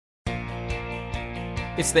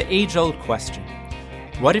It's the age-old question.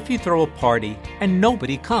 What if you throw a party and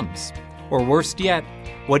nobody comes? Or worst yet,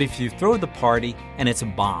 what if you throw the party and it's a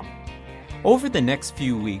bomb? Over the next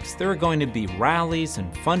few weeks, there are going to be rallies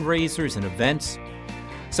and fundraisers and events.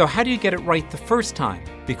 So how do you get it right the first time?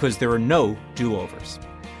 Because there are no do-overs.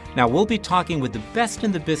 Now, we'll be talking with the best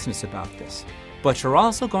in the business about this, but you're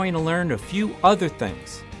also going to learn a few other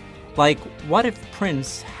things. Like, what if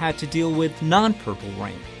Prince had to deal with non-Purple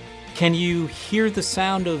Rain? Can you hear the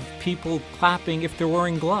sound of people clapping if they're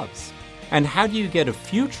wearing gloves? And how do you get a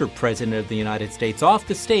future president of the United States off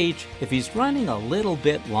the stage if he's running a little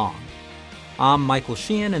bit long? I'm Michael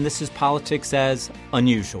Sheehan, and this is Politics as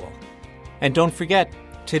Unusual. And don't forget,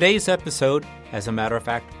 today's episode, as a matter of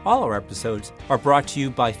fact, all our episodes, are brought to you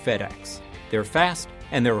by FedEx. They're fast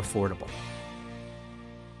and they're affordable.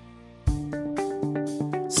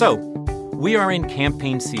 So, we are in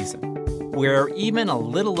campaign season, where even a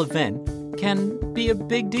little event can be a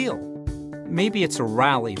big deal. Maybe it's a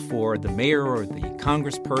rally for the mayor or the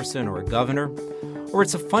congressperson or a governor, or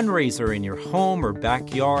it's a fundraiser in your home or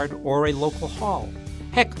backyard or a local hall.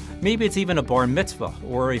 Heck, maybe it's even a bar mitzvah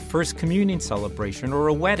or a first communion celebration or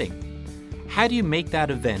a wedding. How do you make that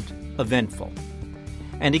event eventful?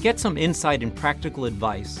 And to get some insight and practical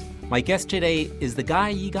advice, my guest today is the guy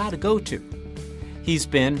you gotta go to. He's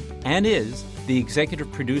been, and is, the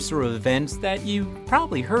executive producer of events that you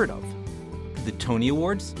probably heard of. The Tony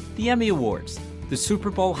Awards, the Emmy Awards, the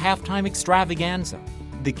Super Bowl halftime extravaganza,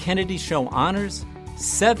 the Kennedy Show Honors,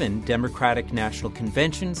 7 Democratic National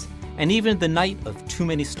Conventions, and even the night of Too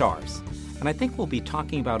Many Stars. And I think we'll be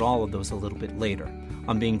talking about all of those a little bit later.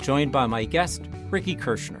 I'm being joined by my guest, Ricky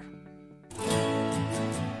Kirschner.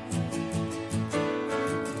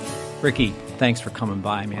 Ricky, thanks for coming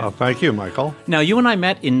by, man. Well, thank you, Michael. Now, you and I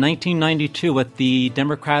met in 1992 at the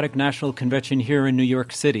Democratic National Convention here in New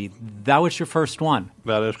York City. That was your first one.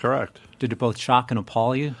 That is correct. Did it both shock and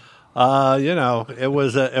appall you? It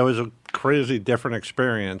was a crazy different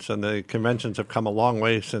experience, and the conventions have come a long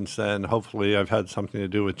way since then. Hopefully, I've had something to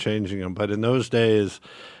do with changing them. But in those days,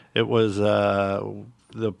 it was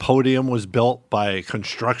the podium was built by a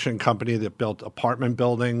construction company that built apartment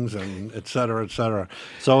buildings and et cetera, et cetera.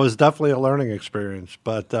 So it was definitely a learning experience.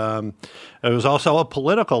 But it was also a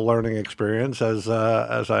political learning experience, as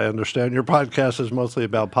I understand your podcast is mostly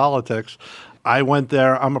about politics. I went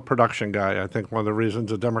there. I'm a production guy. I think one of the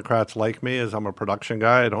reasons the Democrats like me is I'm a production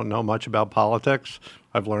guy. I don't know much about politics.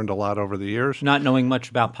 I've learned a lot over the years. Not knowing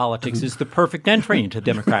much about politics is the perfect entry into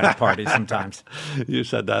Democratic Party sometimes. You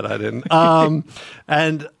said that, I didn't.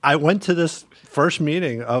 And I went to this first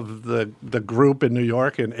meeting of the group in New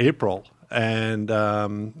York in April, and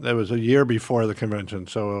it was a year before the convention,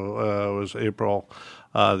 so it was April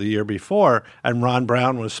the year before, and Ron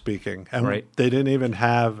Brown was speaking. And right. They didn't even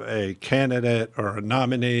have a candidate or a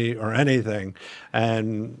nominee or anything,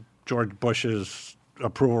 and George Bush's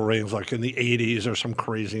approval ratings like in the 80s or some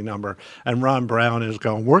crazy number. And Ron Brown is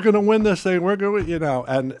going, we're going to win this thing. We're going to,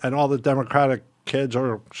 and all the Democratic kids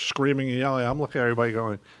are screaming and yelling. I'm looking at everybody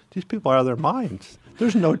going, these people are out of their minds.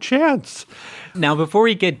 There's no chance. Now, before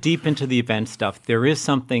we get deep into the event stuff, there is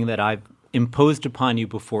something that I've imposed upon you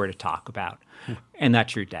before to talk about, and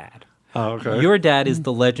that's your dad. Oh, okay. Your dad is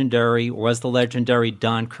was the legendary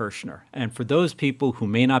Don Kirschner. And for those people who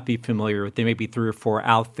may not be familiar with, there may be 3 or 4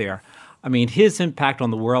 out there, I mean, his impact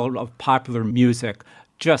on the world of popular music,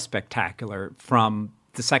 just spectacular from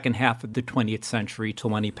the second half of the 20th century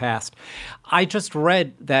till when he passed. I just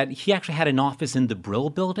read that he actually had an office in the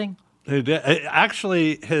Brill Building. He did.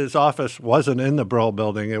 Actually, his office wasn't in the Brill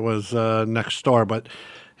Building. It was next door, but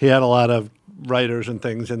he had a lot of writers and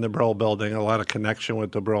things in the Brill Building, a lot of connection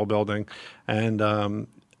with the Brill Building. And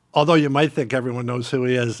although you might think everyone knows who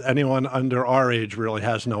he is, anyone under our age really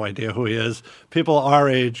has no idea who he is. People our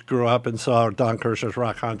age grew up and saw Don Kirshner's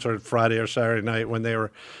rock concert Friday or Saturday night when they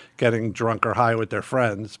were getting drunk or high with their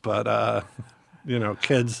friends. But,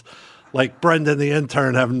 kids like Brendan the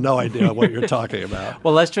intern have no idea what you're talking about.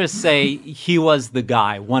 Well, let's just say he was the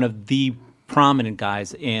guy, one of the prominent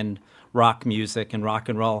guys in rock music and rock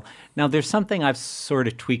and roll. Now, there's something I've sort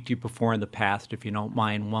of tweaked you before in the past, if you don't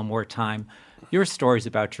mind, one more time. Your stories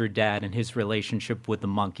about your dad and his relationship with the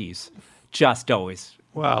Monkees just always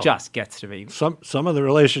just gets to me. Some of the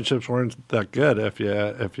relationships weren't that good, if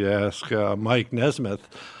you ask Mike Nesmith.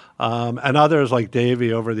 And others like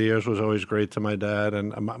Davey over the years was always great to my dad.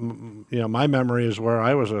 And, my memory is where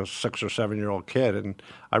I was a 6 or 7-year-old kid, and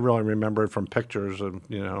I really remember it from pictures and,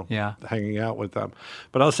 hanging out with them.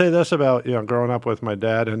 But I'll say this about, growing up with my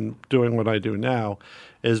dad and doing what I do now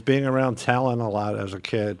is being around talent a lot as a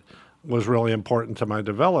kid. was really important to my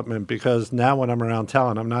development, because now when I'm around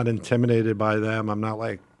talent, I'm not intimidated by them. I'm not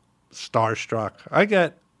like starstruck. I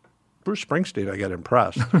get Bruce Springsteen, I get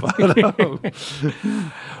impressed. But,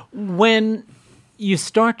 When you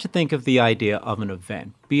start to think of the idea of an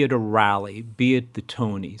event, be it a rally, be it the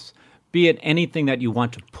Tonys, be it anything that you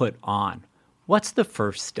want to put on, what's the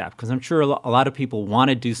first step? Because I'm sure a lot of people want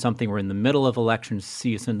to do something. We're in the middle of election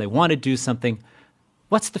season. They want to do something.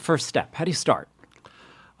 What's the first step? How do you start?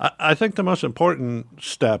 I think the most important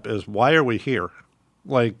step is, why are we here?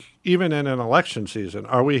 Like, even in an election season,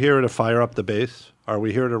 are we here to fire up the base? Are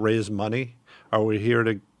we here to raise money? Are we here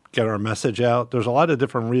to get our message out? There's a lot of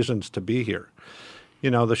different reasons to be here. You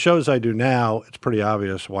know, the shows I do now, it's pretty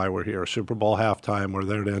obvious why we're here. Super Bowl halftime, we're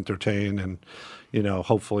there to entertain and, you know,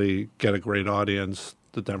 hopefully get a great audience.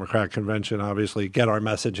 The Democratic Convention, obviously, get our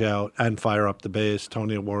message out and fire up the base,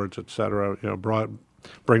 Tony Awards, et cetera, you know,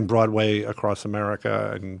 bring Broadway across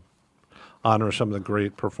America and honor some of the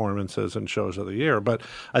great performances and shows of the year. But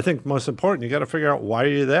I think most important, you got to figure out, why are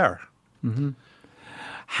you there? Mm-hmm.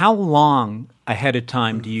 How long ahead of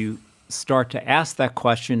time do you start to ask that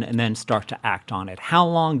question and then start to act on it? How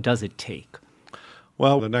long does it take?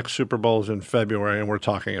 Well, the next Super Bowl is in February, and we're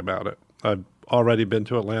talking about it. I've already been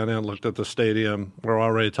to Atlanta and looked at the stadium. We're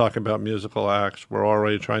already talking about musical acts. We're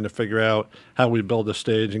already trying to figure out how we build a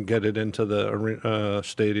stage and get it into the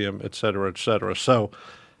stadium, et cetera, et cetera. So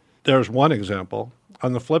there's one example.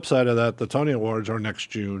 On the flip side of that, the Tony Awards are next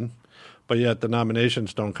June, but yet the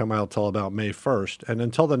nominations don't come out till about May 1st. And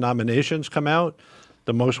until the nominations come out,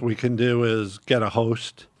 the most we can do is get a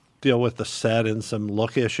host, deal with the set and some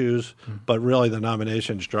look issues, but really the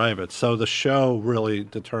nominations drive it. So the show really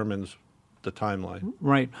determines the timeline.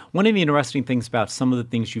 Right. One of the interesting things about some of the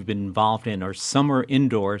things you've been involved in are some are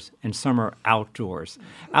indoors and some are outdoors.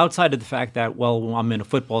 Outside of the fact that, well, I'm in a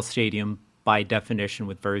football stadium, by definition,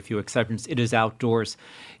 with very few exceptions, it is outdoors.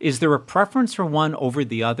 Is there a preference for one over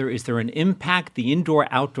the other? Is there an impact the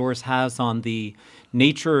indoor-outdoors has on the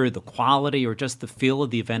nature, the quality, or just the feel of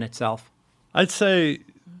the event itself? I'd say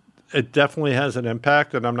it definitely has an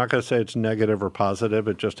impact, and I'm not going to say it's negative or positive.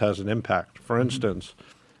 It just has an impact. For instance,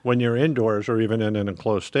 when you're indoors or even in an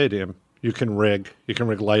enclosed stadium, you can rig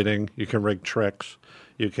lighting, you can rig tricks,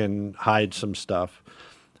 you can hide some stuff.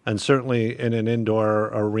 And certainly in an indoor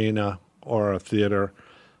arena or a theater,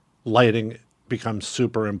 lighting becomes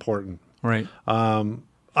super important. Right. On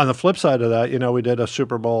the flip side of that, you know, we did a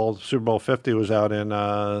Super Bowl 50 was out in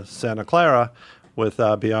Santa Clara with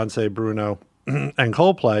Beyonce, Bruno, and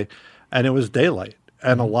Coldplay, and it was daylight.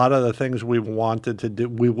 And a lot of the things we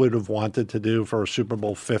would have wanted to do for a Super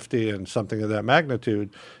Bowl 50 and something of that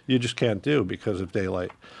magnitude, you just can't do because of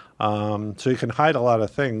daylight. So you can hide a lot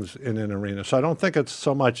of things in an arena. So I don't think it's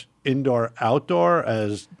so much indoor-outdoor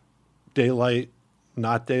as daylight,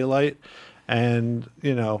 not daylight. And,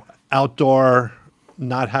 you know, outdoor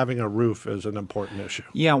not having a roof is an important issue.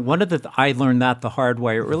 Yeah, I learned that the hard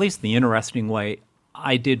way, or at least the interesting way.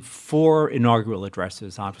 I did 4 inaugural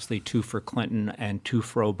addresses, obviously 2 for Clinton and 2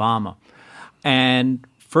 for Obama. And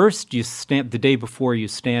first, the day before, you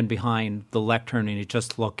stand behind the lectern and you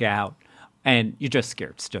just look out. And you're just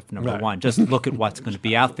scared stiff, number one. Just look at what's going to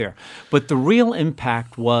be out there. But the real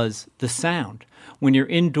impact was the sound. When you're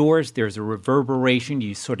indoors, there's a reverberation.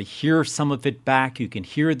 You sort of hear some of it back. You can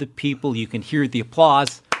hear the people. You can hear the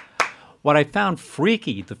applause. What I found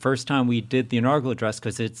freaky the first time we did the inaugural address,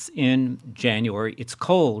 because it's in January, it's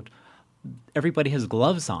cold, everybody has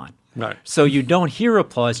gloves on. Right. So you don't hear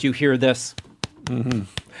applause. You hear this. Mm-hmm.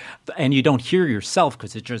 And you don't hear yourself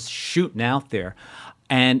because it's just shooting out there.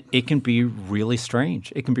 And it can be really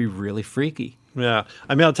strange. It can be really freaky. Yeah.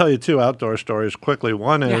 I mean, I'll tell you 2 outdoor stories quickly.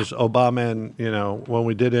 One is Obama and, you know, when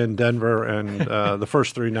we did in Denver and the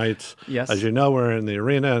first 3 nights, yes. As you know, we're in the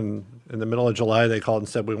arena, and in the middle of July, they called and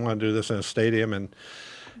said, we want to do this in a stadium. And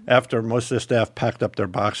after most of the staff packed up their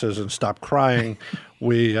boxes and stopped crying,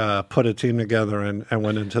 we put a team together and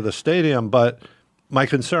went into the stadium. But my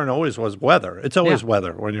concern always was weather. It's always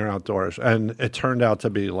weather when you're outdoors. And it turned out to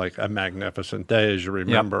be like a magnificent day, as you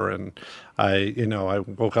remember. Yep. And I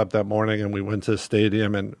woke up that morning and we went to the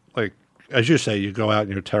stadium, and like, as you say, you go out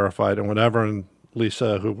and you're terrified and whatever. And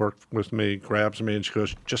Lisa, who worked with me, grabs me and she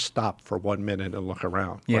goes, just stop for 1 minute and look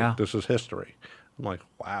around. Yeah. Like, this is history. I'm like,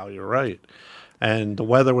 wow, you're right. And the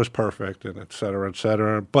weather was perfect and et cetera, et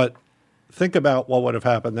cetera. But think about what would have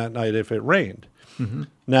happened that night if it rained. Mm-hmm.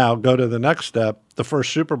 Now, go to the next step. The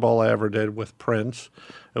first Super Bowl I ever did with Prince,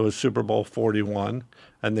 it was Super Bowl 41,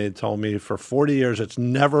 and they told me for 40 years it's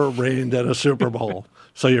never rained at a Super Bowl,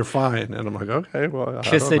 so you're fine. And I'm like, okay, well,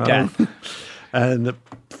 kiss of death. And the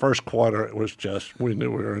first quarter, it was just, we knew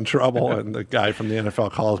we were in trouble. And the guy from the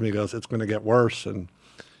NFL calls me, goes, it's going to get worse. And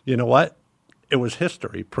you know what? It was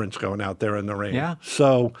history, Prince going out there in the rain. Yeah.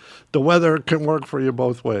 So the weather can work for you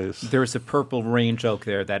both ways. There's a Purple Rain joke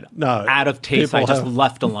there that No, out of taste, I just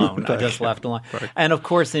left alone. I just left alone. Right. And of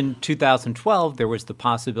course, in 2012, there was the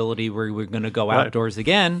possibility where we were going to go outdoors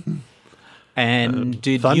again. And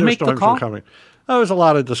did you make the Thunderstorms call? were coming. There was a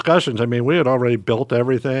lot of discussions. I mean, we had already built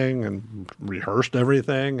everything and rehearsed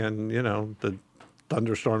everything, and, you know, the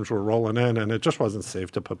thunderstorms were rolling in, and it just wasn't safe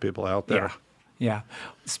to put people out there. Yeah. Yeah.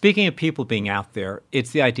 Speaking of people being out there, it's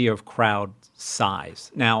the idea of crowd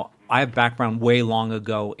size. Now, I have background way long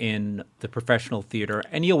ago in the professional theater,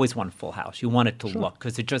 and you always want a full house. You want it to look,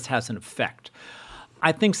 because it just has an effect.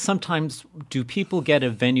 I think sometimes, do people get a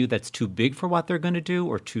venue that's too big for what they're going to do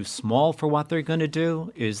or too small for what they're going to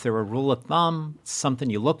do? Is there a rule of thumb, something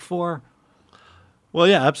you look for? Well,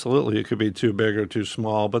 yeah, absolutely. It could be too big or too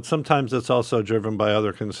small, but sometimes it's also driven by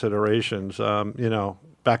other considerations. You know,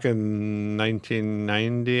 back in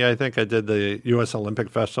 1990, I think I did the U.S. Olympic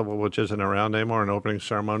Festival, which isn't around anymore, an opening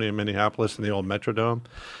ceremony in Minneapolis in the old Metrodome.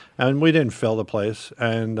 And we didn't fill the place.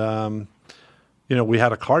 And, you know, we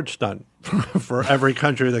had a card stunt for every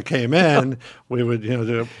country that came in. We would, you know,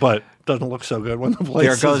 do it, but it doesn't look so good when the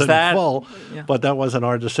place isn't full. Yeah. But that wasn't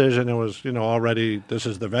our decision. It was, you know, already this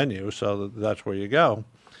is the venue, so that's where you go.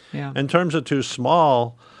 Yeah. In terms of too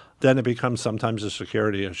small, then it becomes sometimes a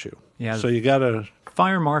security issue. Yeah. So you got to...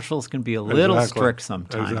 Fire marshals can be a little Exactly. strict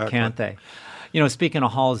sometimes, Exactly. can't they? You know, speaking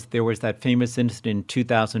of halls, there was that famous incident in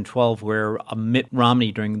 2012 where Mitt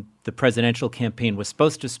Romney, during the presidential campaign, was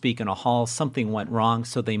supposed to speak in a hall. Something went wrong,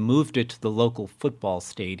 so they moved it to the local football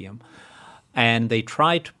stadium. And they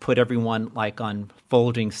tried to put everyone like on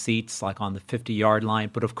folding seats, like on the 50-yard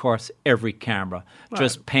line. But of course, every camera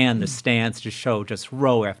just panned the stands to show just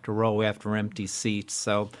row after empty seats.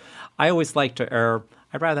 So I always like to err.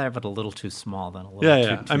 I'd rather have it a little too small than a little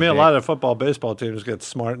too I mean, big. a lot of football, baseball teams get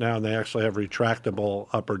smart now, and they actually have retractable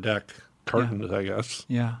upper deck curtains, I guess.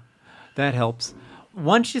 Yeah, that helps.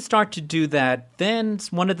 Once you start to do that, then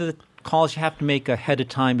one of the calls you have to make ahead of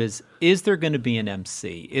time is there going to be an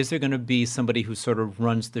MC? Is there going to be somebody who sort of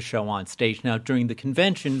runs the show on stage? Now, during the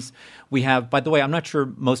conventions, we have, by the way, I'm not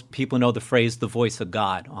sure most people know the phrase, the voice of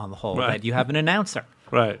God on the whole, that you have an announcer.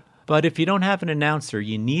 Right. But if you don't have an announcer,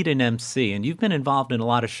 you need an MC. And you've been involved in a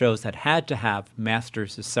lot of shows that had to have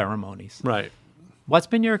masters of ceremonies. Right. What's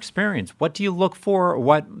been your experience? What do you look for?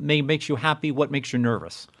 What makes you happy? What makes you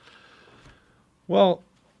nervous? Well,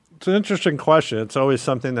 it's an interesting question. It's always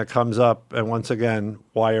something that comes up. And once again,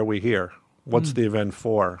 why are we here? What's the event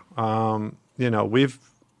for? You know,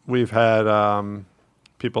 we've had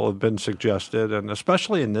people have been suggested, and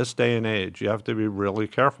especially in this day and age, you have to be really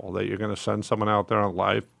careful that you're going to send someone out there on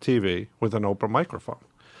live TV with an open microphone.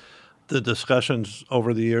 The discussions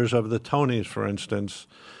over the years of the Tonys, for instance,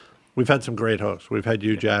 we've had some great hosts. We've had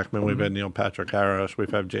Hugh Jackman, we've had Neil Patrick Harris,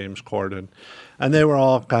 we've had James Corden, and they were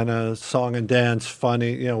all kind of song and dance,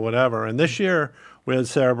 funny, you know, whatever. And this year we had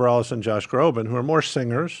Sarah Bareilles and Josh Groban, who are more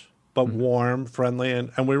singers, but warm, friendly,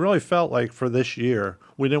 and we really felt like for this year,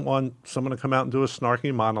 we didn't want someone to come out and do a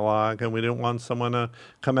snarky monologue, and we didn't want someone to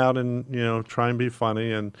come out and, you know, try and be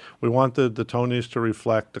funny, and we wanted the Tonys to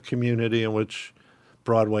reflect the community in which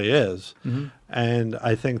Broadway is, and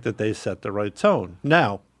I think that they set the right tone.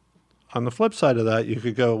 Now, on the flip side of that, you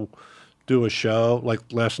could go do a show, like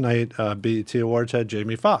last night, BET Awards had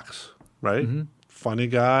Jamie Foxx, right? Funny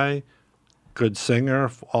guy, good singer,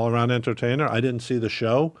 all-around entertainer. I didn't see the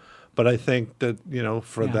show, but I think that, you know,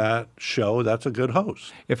 for that show, that's a good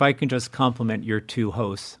host. If I can just compliment your two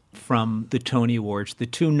hosts from the Tony Awards, the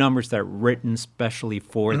two numbers that are written specially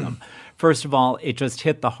for them. First of all, it just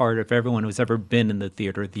hit the heart of everyone who's ever been in the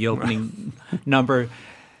theater. The opening number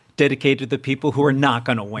dedicated to the people who are not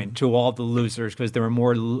going to win, to all the losers, because there were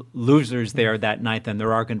more losers there that night than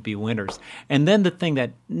there are going to be winners. And then the thing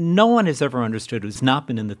that no one has ever understood who's not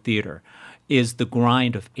been in the theater is the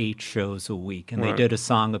grind of 8 shows a week. And they did a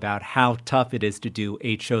song about how tough it is to do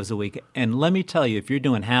 8 shows a week. And let me tell you, if you're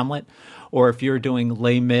doing Hamlet or if you're doing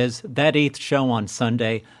Les Mis, that 8th show on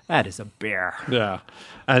Sunday, that is a bear. Yeah.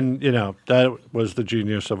 And, you know, that was the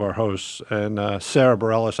genius of our hosts. And Sarah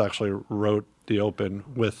Bareilles actually wrote the open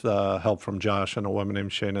with help from Josh and a woman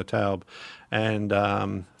named Shayna Taub. And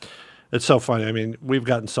It's so funny. I mean, we've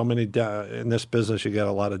gotten so many in this business. You get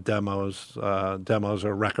a lot of demos. Demos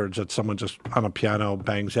are records that someone just on a piano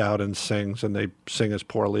bangs out and sings, and they sing as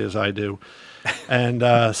poorly as I do. And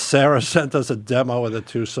Sarah sent us a demo of the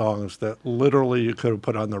 2 songs that literally you could have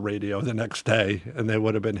put on the radio the next day, and they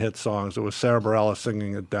would have been hit songs. It was Sarah Bareilles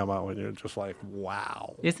singing a demo, and you're just like,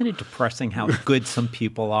 wow. Isn't it depressing how good some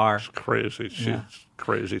people are? It's crazy. She's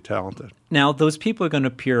crazy talented. Now, those people are going to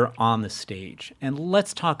appear on the stage. And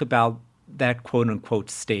let's talk about that quote-unquote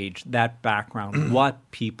stage, that background, what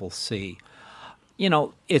people see. You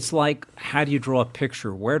know, it's like, how do you draw a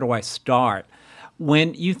picture? Where do I start?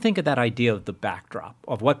 When you think of that idea of the backdrop,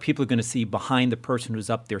 of what people are going to see behind the person who's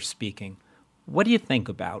up there speaking, what do you think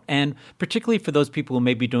about? And particularly for those people who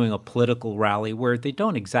may be doing a political rally where they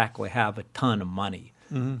don't exactly have a ton of money.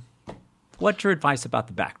 What's your advice about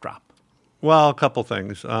the backdrop? Well, a couple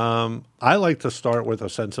things. I like to start with a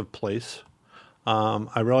sense of place.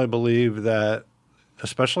 I really believe that,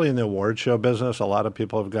 especially in the award show business, a lot of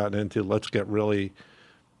people have gotten into let's get really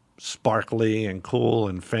sparkly and cool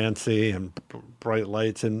and fancy and bright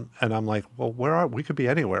lights. And I'm like, well, we could be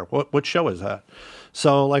anywhere. What show is that?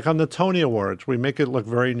 So like on the Tony Awards, we make it look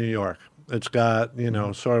very New York. It's got,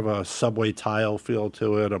 sort of a subway tile feel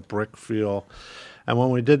to it, a brick feel. And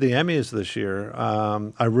when we did the Emmys this year,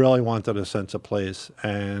 I really wanted a sense of place.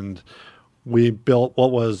 And we built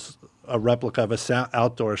what was a replica of a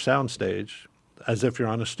outdoor soundstage as if you're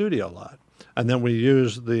on a studio lot. And then we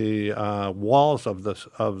used the walls of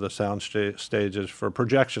the sound stages for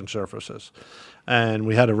projection surfaces. And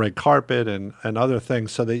we had a red carpet and other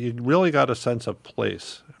things so that you really got a sense of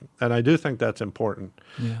place. And I do think that's important.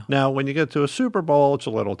 Yeah. Now, when you get to a Super Bowl, it's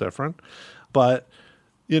a little different. But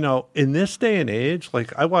in this day and age,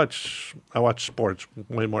 like I watch sports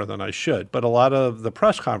way more than I should, but a lot of the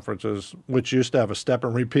press conferences, which used to have a step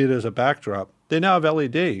and repeat as a backdrop, they now have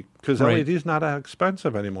LED because LED is not that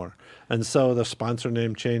expensive anymore. And so the sponsor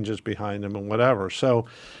name changes behind them and whatever. So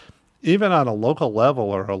even on a local level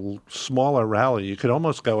or a smaller rally, you could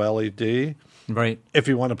almost go LED. Right. If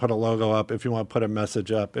you want to put a logo up, if you want to put a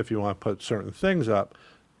message up, if you want to put certain things up.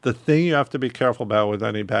 The thing you have to be careful about with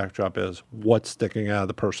any backdrop is what's sticking out of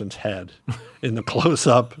the person's head in the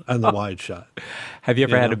close-up and the wide shot. Have you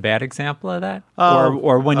ever had a bad example of that?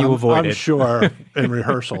 Or when you avoid it? I'm sure in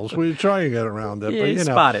rehearsals. We try and get around it. Yeah, but,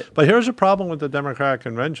 spot it. But here's a problem with the Democratic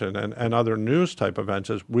Convention and other news-type events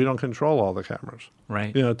is we don't control all the cameras.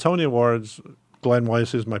 Right. Tony Awards, Glenn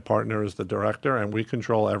Weiss, who's my partner, is the director, and we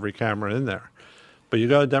control every camera in there. But you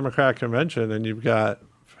go to a Democratic Convention, and you've got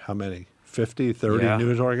how many? 50, 30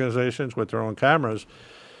 news organizations with their own cameras.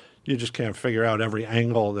 You just can't figure out every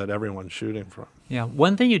angle that everyone's shooting from. Yeah.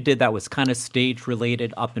 One thing you did that was kind of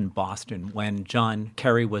stage-related up in Boston when John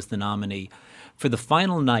Kerry was the nominee. For the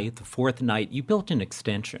final night, the 4th night, you built an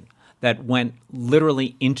extension that went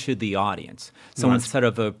literally into the audience. So instead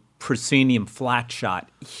of a proscenium flat shot,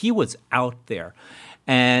 he was out there.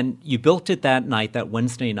 And you built it that night, that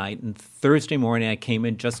Wednesday night. And Thursday morning, I came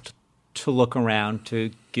in just to look around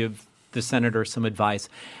to give the senator some advice.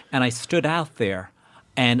 And I stood out there,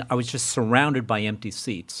 and I was just surrounded by empty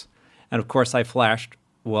seats. And, of course, I flashed,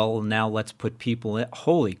 well, now let's put people in.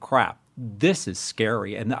 Holy crap, this is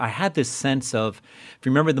scary. And I had this sense of, if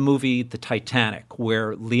you remember the movie The Titanic,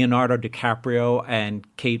 where Leonardo DiCaprio and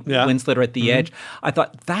Kate Winslet are at the edge, I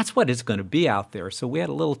thought, that's what it's going to be out there. So we had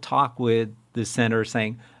a little talk with the senator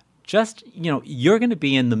saying, just, you're going to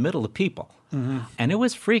be in the middle of people. And it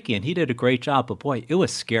was freaky, and he did a great job, but boy, it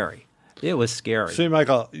was scary. It was scary. See,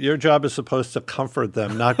 Michael, your job is supposed to comfort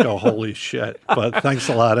them, not go, holy shit. But thanks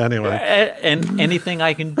a lot anyway. And anything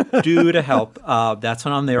I can do to help, that's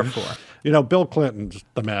what I'm there for. Bill Clinton's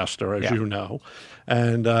the master, as you know.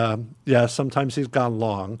 And, sometimes he's gone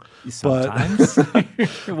long. Sometimes.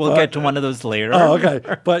 We'll get to one of those later. Oh,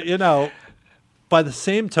 okay. But, by the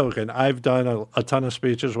same token, I've done a ton of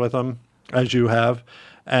speeches with him, as you have.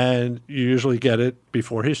 And you usually get it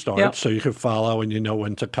before he starts, so you can follow and you know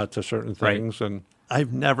when to cut to certain things. Right. And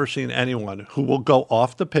I've never seen anyone who will go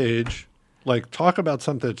off the page, like talk about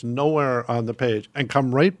something that's nowhere on the page, and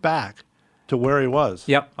come right back to where he was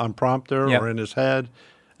on prompter or in his head.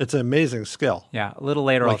 It's an amazing skill. Yeah, a little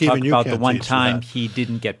later I'll talk about the one time he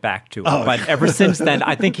didn't get back to it. But ever since then,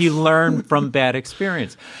 I think he learned from bad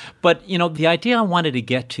experience. But, the idea I wanted to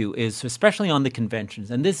get to is, especially on the conventions,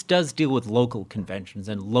 and this does deal with local conventions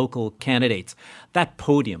and local candidates, that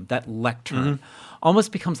podium, that lectern,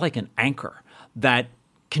 almost becomes like an anchor that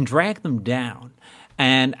can drag them down.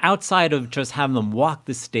 And outside of just having them walk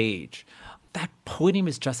the stage, that podium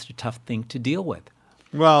is just a tough thing to deal with.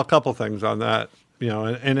 Well, a couple things on that.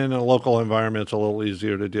 And in a local environment, it's a little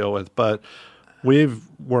easier to deal with. But We've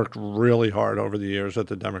worked really hard over the years at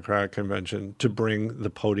the Democratic Convention to bring the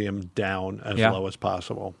podium down as low as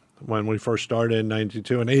possible. When we first started in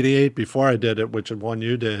 92 and 88, before I did it, which is one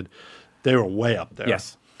you did, they were way up there.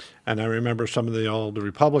 Yes. And I remember some of the old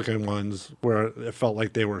Republican ones where it felt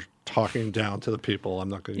like they were talking down to the people. I'm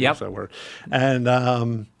not going to use that word.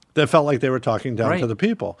 And they felt like they were talking down to the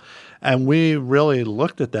people. And we really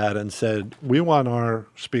looked at that and said, we want our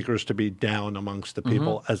speakers to be down amongst the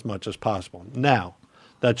people as much as possible. Now,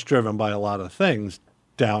 that's driven by a lot of things,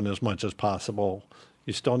 down as much as possible.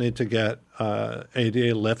 You still need to get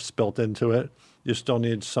ADA lifts built into it. You still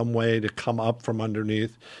need some way to come up from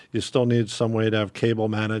underneath. You still need some way to have cable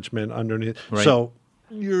management underneath. Right. So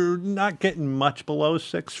you're not getting much below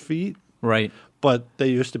 6 feet. Right. But they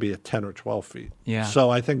used to be at 10 or 12 feet. Yeah. So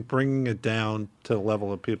I think bringing it down to the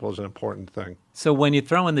level of people is an important thing. So when you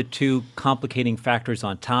throw in the two complicating factors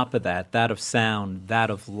on top of that of sound, that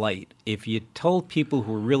of light, if you told people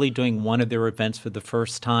who are really doing one of their events for the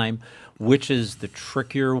first time, which is the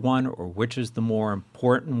trickier one or which is the more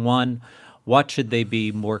important one, what should they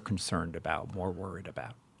be more concerned about, more worried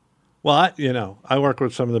about? Well, I work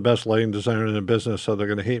with some of the best lighting designers in the business, so they're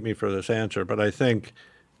going to hate me for this answer. But I think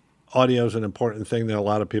audio is an important thing that a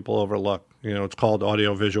lot of people overlook. It's called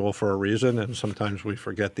audio-visual for a reason, and sometimes we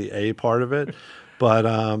forget the A part of it. But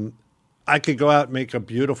I could go out and make a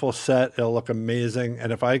beautiful set. It'll look amazing.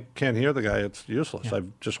 And if I can't hear the guy, it's useless. Yeah.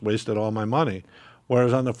 I've just wasted all my money.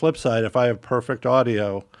 Whereas on the flip side, if I have perfect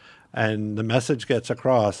audio and the message gets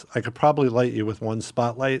across, I could probably light you with one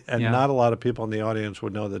spotlight, and not a lot of people in the audience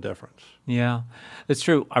would know the difference. Yeah, that's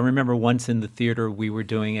true. I remember once in the theater, we were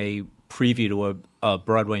doing a preview to a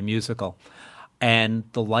Broadway musical, and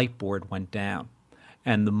the light board went down.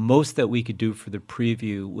 And the most that we could do for the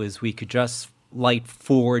preview was we could just light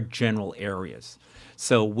 4 general areas.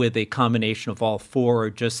 So with a combination of all 4 or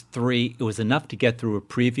just 3, it was enough to get through a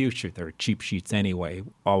preview. Sure, they're cheap sheets anyway,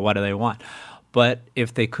 or what do they want? But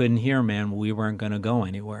if they couldn't hear, man, we weren't going to go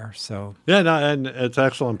anywhere. So and it's an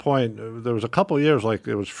excellent point. There was a couple of years, like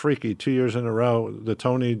it was freaky, 2 years in a row, the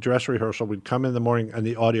Tony dress rehearsal, we'd come in the morning and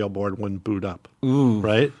the audio board wouldn't boot up. Ooh.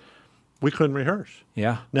 Right? We couldn't rehearse.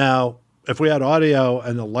 Yeah. Now, if we had audio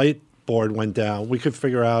and the light board went down, we could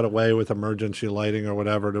figure out a way with emergency lighting or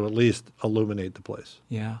whatever to at least illuminate the place.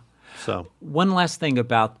 Yeah. So one last thing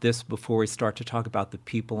about this before we start to talk about the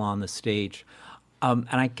people on the stage. And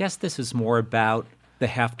I guess this is more about the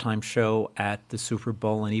halftime show at the Super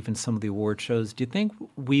Bowl and even some of the award shows. Do you think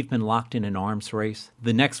we've been locked in an arms race?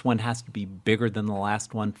 The next one has to be bigger than the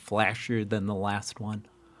last one, flashier than the last one?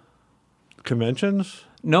 Conventions?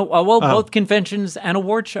 No, both conventions and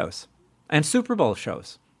award shows and Super Bowl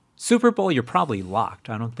shows. Super Bowl, you're probably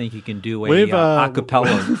locked. I don't think you can do a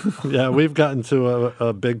cappella. Yeah, we've gotten to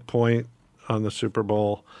a big point on the Super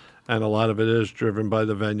Bowl, and a lot of it is driven by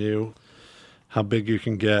the venue, how big you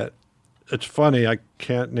can get. It's funny, I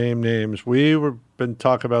can't name names. Been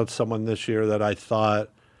talking about someone this year that I thought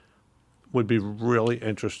would be really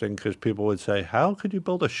interesting because people would say, how could you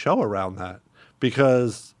build a show around that?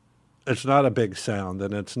 Because it's not a big sound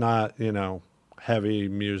and it's not, heavy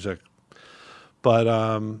music.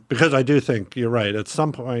 But because I do think you're right, at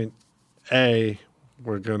some point, A,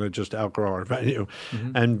 we're going to just outgrow our venue,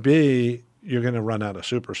 and B, you're going to run out of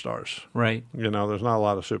superstars. Right. There's not a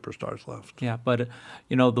lot of superstars left. Yeah, but,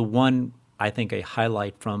 the one, I think, a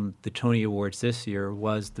highlight from the Tony Awards this year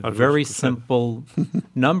was the very simple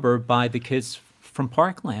number by the kids from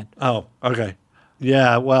Parkland. Oh, okay.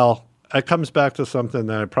 Yeah, well, it comes back to something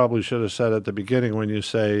that I probably should have said at the beginning when you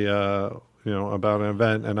say, about an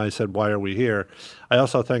event, and I said, why are we here? I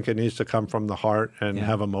also think it needs to come from the heart and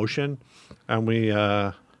have emotion, and we...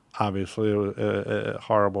 obviously, a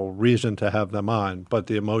horrible reason to have them on, but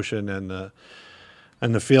the emotion and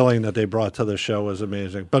the feeling that they brought to the show was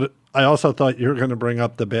amazing. But I also thought you were going to bring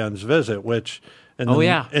up the band's visit, which in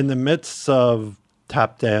the midst of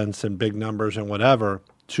tap dance and big numbers and whatever,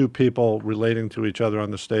 2 people relating to each other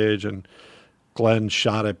on the stage, and Glenn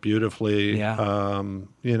shot it beautifully. Yeah.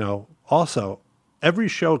 Also, every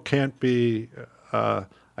show can't be.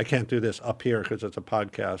 I can't do this up here because it's a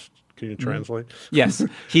podcast. Can you translate? Yes.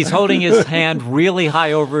 He's holding his hand really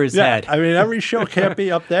high over his head. I mean, every show can't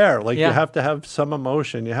be up there. You have to have some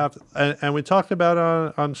emotion. You have to, and we talked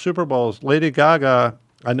about on Super Bowls, Lady Gaga,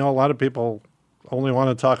 I know a lot of people only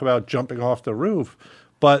want to talk about jumping off the roof,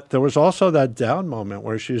 but there was also that down moment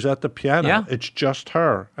where she's at the piano. Yeah. It's just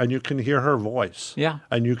her, and you can hear her voice. Yeah.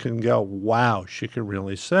 And you can go, wow, she can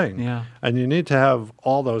really sing. Yeah. And you need to have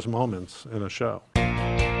all those moments in a show.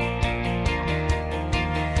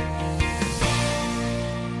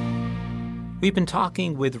 We've been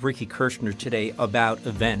talking with Ricky Kirschner today about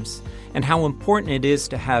events and how important it is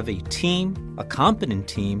to have a team, a competent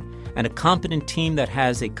team, and a competent team that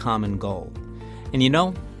has a common goal. And you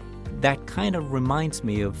know, that kind of reminds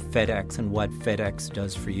me of FedEx and what FedEx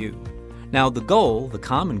does for you. Now, the goal, the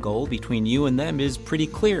common goal between you and them is pretty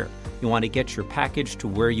clear. You want to get your package to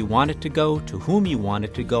where you want it to go, to whom you want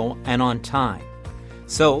it to go, and on time.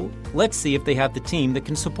 So, let's see if they have the team that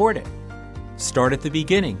can support it. Start at the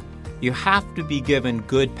beginning. You have to be given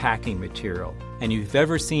good packing material. And if you've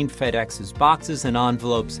ever seen FedEx's boxes and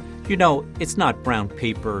envelopes, you know it's not brown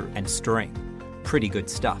paper and string. Pretty good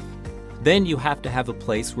stuff. Then you have to have a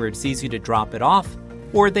place where it's easy to drop it off,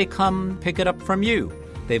 or they come pick it up from you.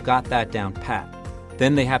 They've got that down pat.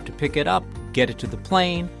 Then they have to pick it up, get it to the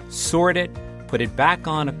plane, sort it, put it back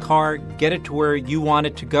on a car, get it to where you want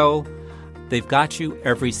it to go. They've got you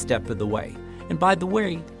every step of the way. And by the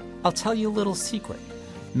way, I'll tell you a little secret.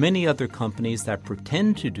 Many other companies that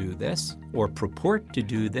pretend to do this or purport to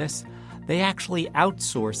do this, they actually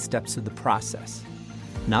outsource steps of the process.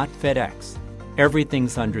 Not FedEx.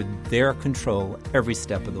 Everything's under their control every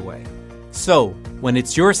step of the way. So, when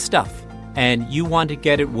it's your stuff and you want to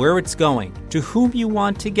get it where it's going, to whom you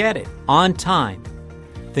want to get it, on time,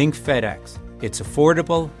 think FedEx. It's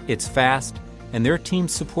affordable, it's fast, and their team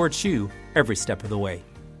supports you every step of the way.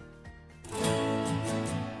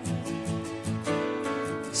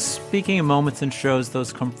 Speaking of moments and shows,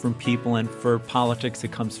 those come from people, and for politics,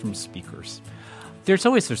 it comes from speakers. There's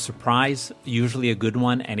always a surprise, usually a good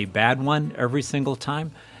one and a bad one every single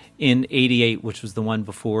time. In '88, which was the one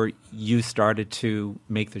before you started to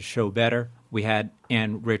make the show better, we had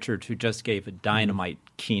Ann Richards, who just gave a dynamite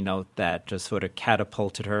keynote that just sort of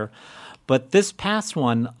catapulted her. But this past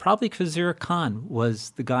one, probably Khizr Khan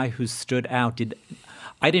was the guy who stood out.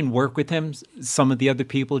 I didn't work with him. Some of the other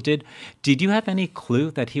people did. Did you have any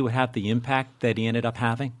clue that he would have the impact that he ended up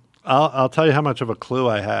having? I'll tell you how much of a clue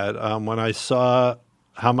I had. When I saw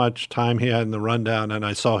how much time he had in the rundown and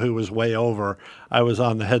I saw who was way over, I was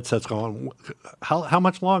on the headsets going, how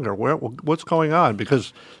much longer? What's going on?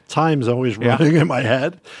 Because time's always running in my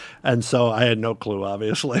head. And so I had no clue,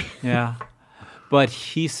 obviously. Yeah. But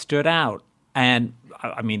he stood out. And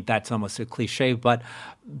I mean, that's almost a cliche, but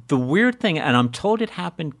the weird thing, and I'm told it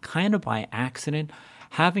happened kind of by accident,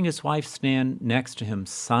 having his wife stand next to him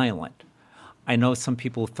silent. I know some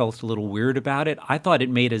people felt a little weird about it. I thought it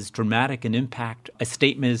made as dramatic an impact, a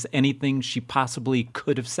statement, as anything she possibly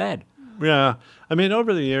could have said. Yeah. I mean,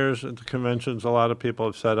 over the years at the conventions, a lot of people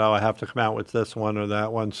have said, I have to come out with this one or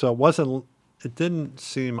that one. So it didn't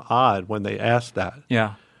seem odd when they asked that.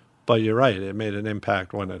 Yeah. But you're right, it made an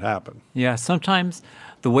impact when it happened. Yeah, sometimes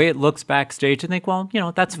the way it looks backstage, you think, well,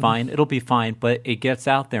 that's fine, it'll be fine, but it gets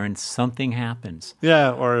out there and something happens.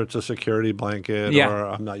 Yeah, or it's a security blanket, or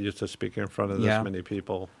I'm not used to speaking in front of this many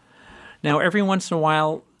people. Now, every once in a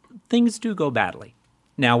while, things do go badly.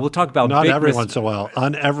 Now, we'll talk about not every once in a while,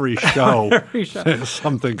 on every show,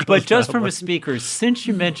 something goes But just badly. from a speaker, since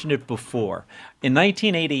you mentioned it before, in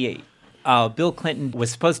 1988, Bill Clinton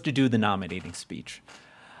was supposed to do the nominating speech.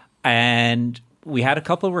 And we had a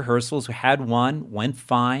couple of rehearsals. We had one, went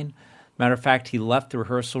fine. Matter of fact, he left the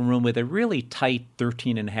rehearsal room with a really tight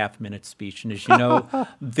 13.5-minute speech. And as you know,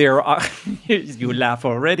 there are, you laugh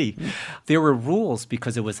already, there were rules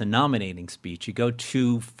because it was a nominating speech. You go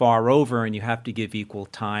too far over and you have to give equal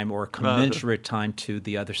time or commensurate time to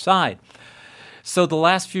the other side. So the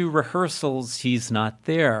last few rehearsals, he's not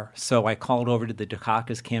there. So I called over to the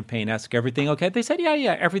Dukakis campaign, asked everything okay. They said,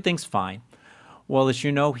 yeah, everything's fine. Well, as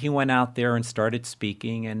you know, he went out there and started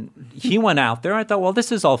speaking, and he went out there. I thought, well,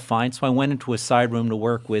 this is all fine. So I went into a side room to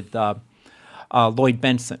work with Lloyd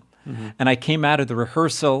Benson. Mm-hmm. And I came out of the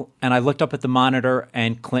rehearsal, and I looked up at the monitor,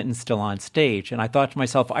 and Clinton's still on stage. And I thought to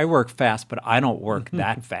myself, I work fast, but I don't work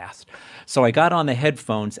that fast. So I got on the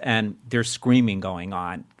headphones, and there's screaming going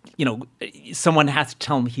on. Someone has to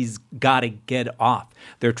tell him he's got to get off.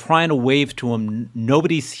 They're trying to wave to him.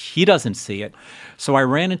 He doesn't see it. So I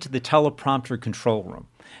ran into the teleprompter control room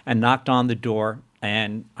and knocked on the door.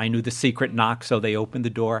 And I knew the secret knock, so they opened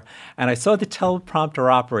the door. And I saw the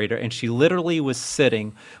teleprompter operator, and she literally was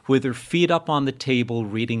sitting with her feet up on the table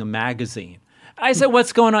reading a magazine. I said,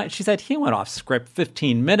 what's going on? She said, he went off script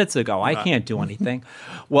 15 minutes ago. I can't do anything.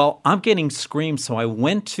 Well, I'm getting screamed, so I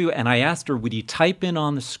went to, and I asked her, would you type in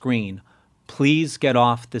on the screen, please get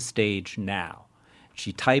off the stage now?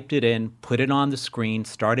 She typed it in, put it on the screen,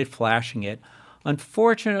 started flashing it.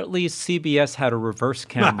 Unfortunately, CBS had a reverse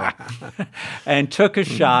camera and took a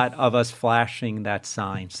shot of us flashing that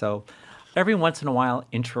sign. So every once in a while,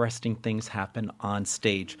 interesting things happen on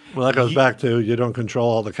stage. Well, that goes back to you don't control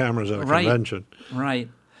all the cameras at a convention. Right.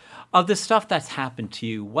 Of the stuff that's happened to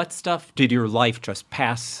you, what stuff did your life just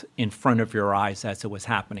pass in front of your eyes as it was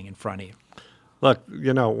happening in front of you? Look,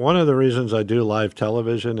 one of the reasons I do live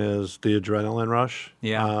television is the adrenaline rush.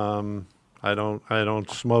 Yeah. I don't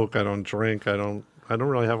smoke. I don't drink. I don't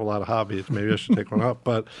really have a lot of hobbies. Maybe I should take one up.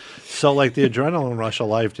 But so like the adrenaline rush of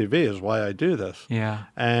live TV is why I do this. Yeah.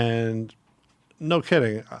 And no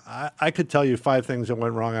kidding. I could tell you 5 things that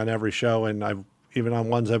went wrong on every show, and even on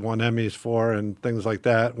ones I've won Emmys for and things like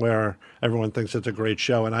that, where everyone thinks it's a great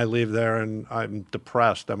show, and I leave there and I'm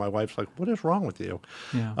depressed, and my wife's like, "What is wrong with you?"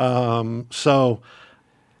 Yeah. So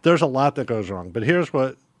there's a lot that goes wrong. But here's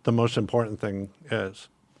what the most important thing is.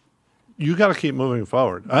 You got to keep moving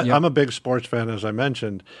forward. I'm a big sports fan, as I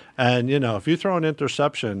mentioned. And, if you throw an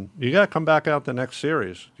interception, you got to come back out the next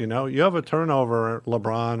series. You have a turnover,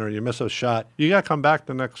 LeBron, or you miss a shot, you got to come back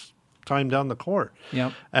the next time down the court.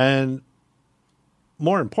 Yep. And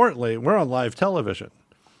more importantly, we're on live television.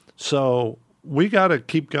 So we got to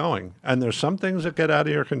keep going. And there's some things that get out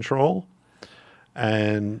of your control.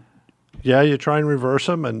 And, you try and reverse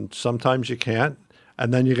them, and sometimes you can't.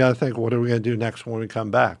 And then you got to think, what are we going to do next when we come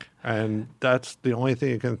back? And that's the only thing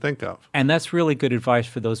you can think of. And that's really good advice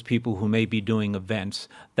for those people who may be doing events,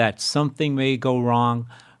 that something may go wrong.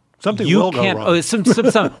 Something will go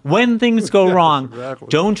wrong. When things go wrong, exactly.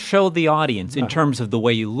 Don't show the audience in terms of the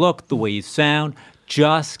way you look, the way you sound.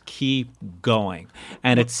 Just keep going.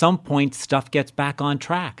 And at some point, stuff gets back on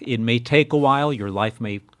track. It may take a while. Your life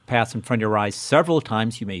may pass in front of your eyes several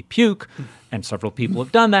times. You may puke, and several people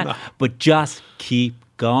have done that. But just keep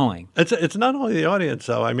going. It's not only the audience,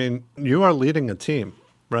 though. I mean, you are leading a team,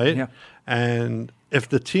 right? Yeah. And if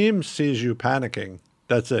the team sees you panicking,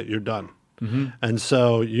 that's it. You're done. Mm-hmm. And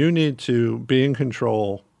so you need to be in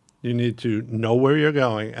control. You need to know where you're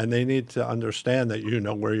going, and they need to understand that you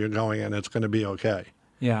know where you're going, and it's going to be okay.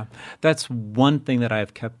 Yeah. That's one thing that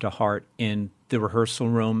I've kept to heart in the rehearsal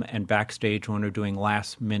room and backstage when we're doing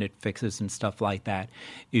last-minute fixes and stuff like that.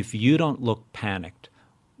 If you don't look panicked,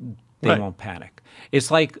 they won't panic.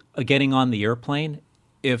 It's like getting on the airplane.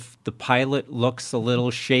 If the pilot looks a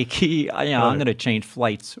little shaky, I'm going to change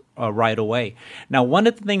flights right away. Now, one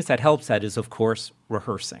of the things that helps that is, of course,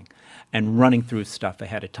 rehearsing and running through stuff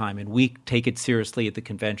ahead of time. And we take it seriously at the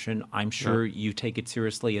convention. I'm sure you take it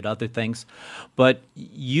seriously at other things. But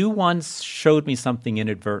you once showed me something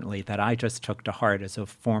inadvertently that I just took to heart as a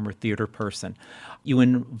former theater person. You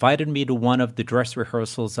invited me to one of the dress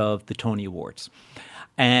rehearsals of the Tony Awards.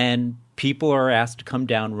 And people are asked to come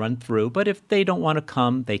down, run through. But if they don't want to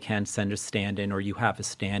come, they can send a stand-in, or you have a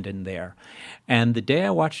stand-in there. And the day I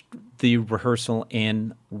watched the rehearsal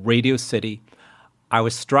in Radio City, I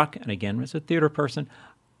was struck, and again, as a theater person,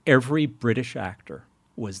 every British actor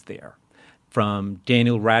was there. From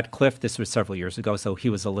Daniel Radcliffe, this was several years ago, so he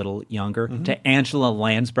was a little younger, to Angela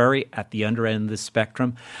Lansbury at the under end of the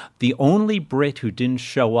spectrum. The only Brit who didn't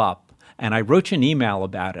show up, and I wrote you an email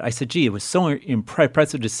about it. I said, gee, it was so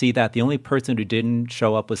impressive to see that. The only person who didn't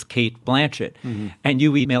show up was Cate Blanchett. And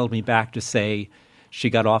you emailed me back to say she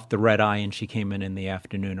got off the red eye and she came in the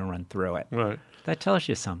afternoon and run through it. Right. That tells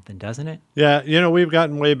you something, doesn't it? Yeah, we've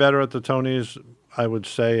gotten way better at the Tonys. I would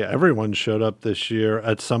say everyone showed up this year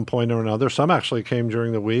at some point or another. Some actually came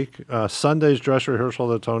during the week. Sunday's dress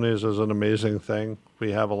rehearsal at the Tonys is an amazing thing.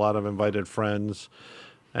 We have a lot of invited friends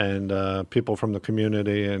and people from the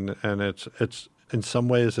community, and it's in some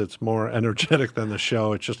ways it's more energetic than the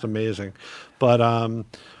show. It's just amazing. But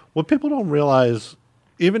what people don't realize,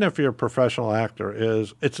 even if you're a professional actor,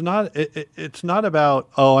 is it's not about,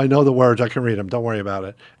 oh, I know the words, I can read them, don't worry about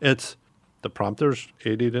it. It's the prompter's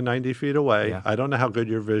 80 to 90 feet away. Yeah. I don't know how good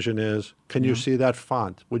your vision is. Can you see that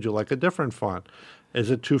font? Would you like a different font? Is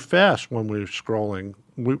it too fast when we're scrolling?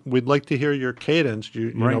 We'd like to hear your cadence.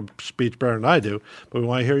 You know speech better than I do, but we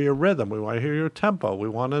want to hear your rhythm. We want to hear your tempo. We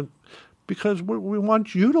want to, because we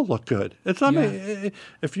want you to look good. It's not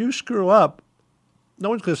if you screw up, no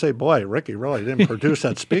one's going to say, boy, Ricky really didn't produce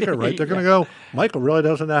that speaker right. They're going to go, Michael really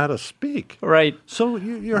doesn't know how to speak. Right. So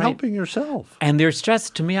you're helping yourself. And there's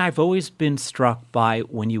just, to me, I've always been struck by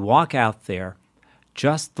when you walk out there,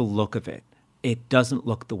 just the look of it. It doesn't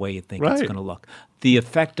look the way you think it's going to look. The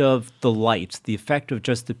effect of the lights, the effect of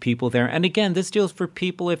just the people there. And again, this deals for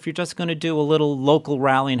people if you're just going to do a little local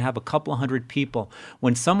rally and have a couple 100 people.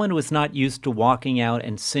 When someone was not used to walking out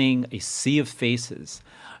and seeing a sea of faces,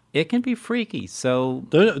 it can be freaky. So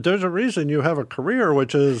there's a reason you have a career,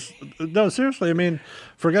 which is, no, seriously, I mean,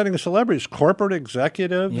 forgetting celebrities, corporate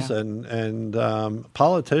executives and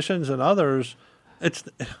politicians and others.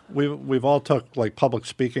 We've all took like public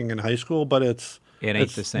speaking in high school, but it's the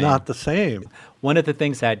same. Not the same. One of the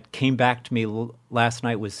things that came back to me last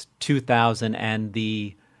night was 2000 and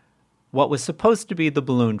the what was supposed to be the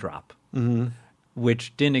balloon drop,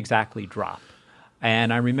 which didn't exactly drop.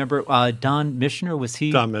 And I remember Don Michener, was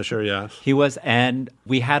he? Don Michener, yes. He was, and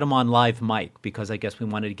we had him on live mic because I guess we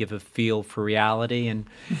wanted to give a feel for reality. And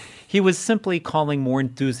he was simply calling more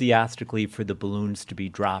enthusiastically for the balloons to be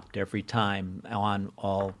dropped every time on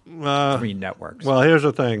all three networks. Well, here's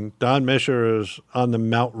the thing. Don Michener is on the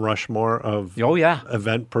Mount Rushmore of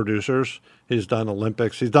event producers. He's done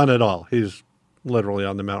Olympics. He's done it all. He's literally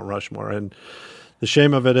on the Mount Rushmore. And the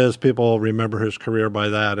shame of it is people remember his career by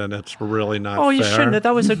that, and it's really not fair. Oh, you shouldn't.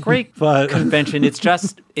 That was a great convention.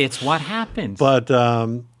 It's what happens. But,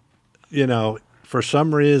 for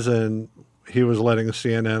some reason, he was letting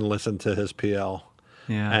CNN listen to his PL.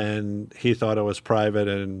 Yeah. And he thought it was private,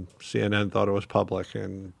 and CNN thought it was public,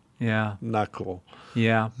 and not cool.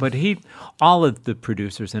 Yeah, but all of the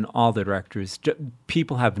producers and all the directors,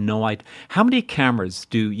 people have no idea. How many cameras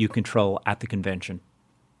do you control at the convention?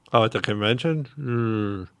 Oh, at the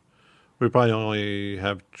convention? We probably only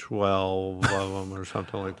have 12 of them or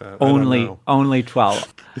something like that. Only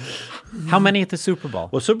 12. How many at the Super Bowl?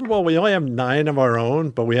 Well, Super Bowl, we only have 9 of our own,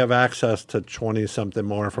 but we have access to 20-something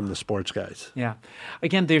more from the sports guys. Yeah.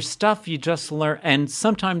 Again, there's stuff you just learn, and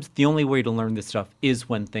sometimes the only way to learn this stuff is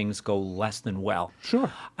when things go less than well.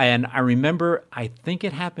 Sure. And I remember, I think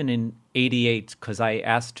it happened in 88 because I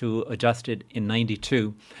asked to adjust it in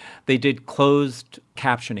 92. They did closed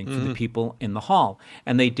captioning for the people in the hall,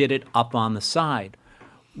 and they did it up on the side.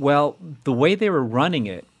 Well, the way they were running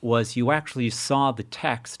it was you actually saw the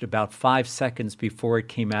text about 5 seconds before it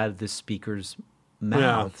came out of the speaker's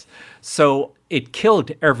mouths. Yeah. So it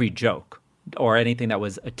killed every joke or anything that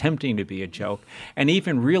was attempting to be a joke. And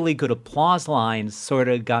even really good applause lines sort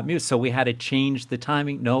of got muted. So we had to change the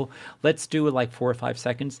timing. No, let's do it like 4 or 5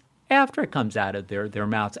 seconds after it comes out of their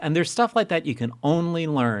mouths. And there's stuff like that you can only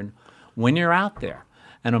learn when you're out there.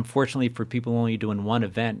 And unfortunately, for people only doing one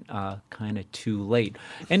event, kind of too late.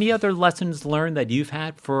 Any other lessons learned that you've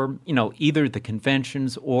had for, either the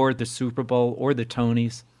conventions or the Super Bowl or the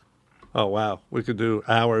Tonys? Oh, wow. We could do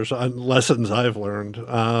hours on lessons I've learned.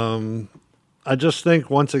 I just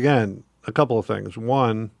think, once again, a couple of things.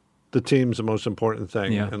 One, the team's the most important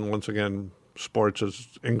thing. Yeah. And once again, sports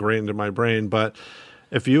is ingrained in my brain. But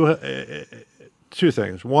if you... Two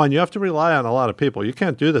things. One, you have to rely on a lot of people. You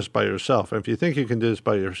can't do this by yourself. If you think you can do this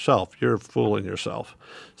by yourself, you're fooling yourself.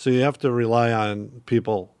 So you have to rely on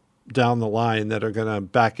people down the line that are going to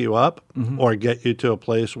back you up or get you to a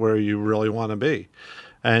place where you really want to be.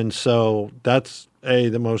 And so that's, A,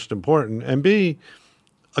 the most important. And B,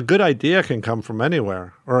 a good idea can come from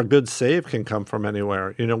anywhere, or a good save can come from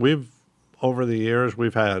anywhere. Over the years,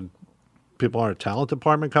 we've had people in our talent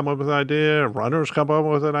department come up with an idea, runners come up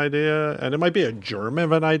with an idea, and it might be a germ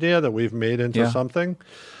of an idea that we've made into something.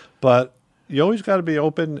 But you always got to be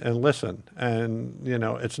open and listen. And,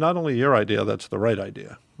 it's not only your idea that's the right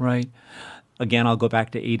idea. Right. Again, I'll go back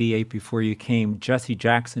to 88 before you came. Jesse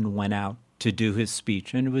Jackson went out to do his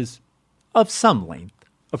speech, and it was of some length,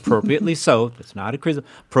 appropriately so. That's not a criticism.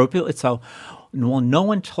 Appropriately so. Well, no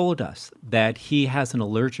one told us that he has an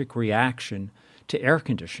allergic reaction to air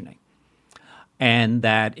conditioning, and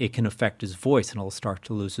that it can affect his voice, and he'll start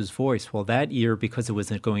to lose his voice. Well, that year, because it was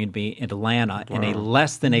going to be in Atlanta, in a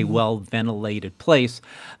less than a well-ventilated place,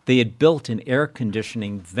 they had built an air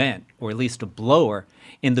conditioning vent, or at least a blower,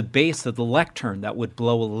 in the base of the lectern that would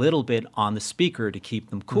blow a little bit on the speaker to keep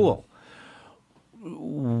them cool.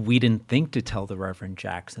 We didn't think to tell the Reverend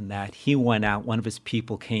Jackson that. He went out, one of his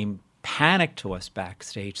people came, panicked to us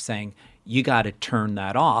backstage saying, you got to turn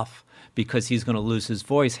that off, because he's going to lose his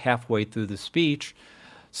voice halfway through the speech.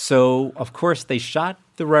 So, of course, they shot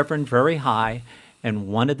the Reverend very high, and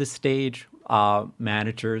one of the stage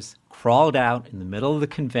managers crawled out in the middle of the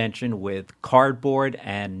convention with cardboard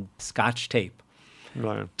and Scotch tape.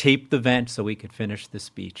 Right. Taped the vent so we could finish the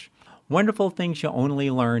speech. Wonderful things you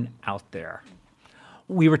only learn out there.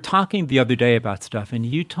 We were talking the other day about stuff, and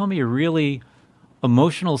you told me a really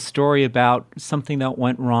emotional story about something that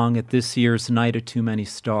went wrong at this year's Night of Too Many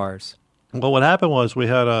Stars. Well, what happened was we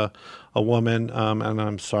had a woman, and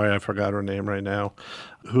I'm sorry I forgot her name right now,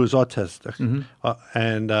 who's autistic,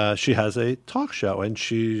 and she has a talk show, and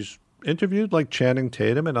she's interviewed like Channing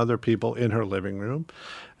Tatum and other people in her living room,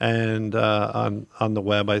 and on the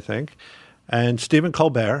web, I think. And Stephen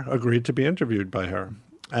Colbert agreed to be interviewed by her,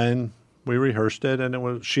 and we rehearsed it,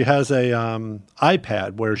 and she has a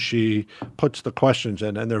iPad where she puts the questions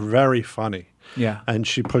in, and they're very funny. Yeah. And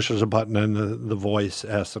she pushes a button and the voice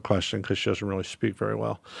asks the question because she doesn't really speak very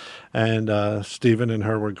well. And Stephen and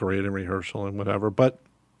her were great in rehearsal and whatever. But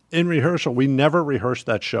in rehearsal, we never rehearsed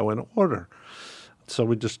that show in order. So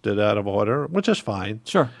we just did out of order, which is fine.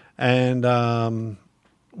 Sure. And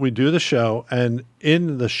we do the show. And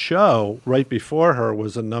in the show, right before her,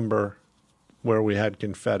 was a number where we had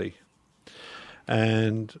confetti.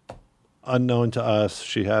 And unknown to us,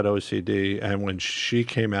 she had OCD. And when she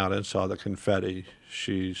came out and saw the confetti,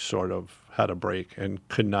 she sort of had a break and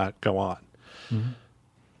could not go on. Mm-hmm.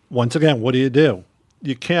 Once again, what do?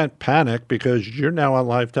 You can't panic because you're now on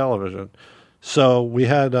live television. So we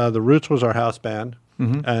had The Roots was our house band.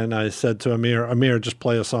 Mm-hmm. And I said to Amir, just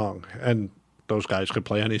play a song. And those guys could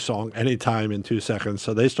play any song anytime in 2 seconds.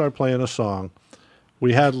 So they started playing a song.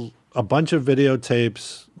 We had a bunch of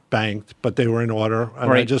videotapes banked, but they were in order.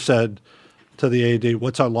 And I just said to the AD,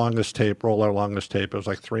 what's our longest tape? Roll our longest tape. It was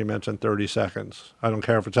like 3 minutes and 30 seconds. I don't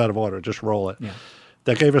care if it's out of order. Just roll it. Yeah.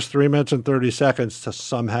 That gave us 3 minutes and 30 seconds to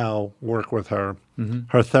somehow work with her. Mm-hmm.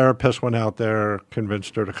 Her therapist went out there,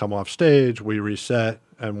 convinced her to come off stage. We reset,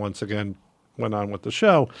 and once again went on with the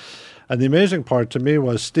show. And the amazing part to me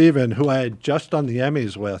was Steven, who I had just done the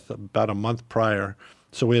Emmys with about a month prior,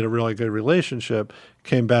 so we had a really good relationship,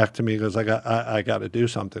 came back to me and goes, I got to do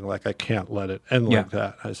something. Like, I can't let it end like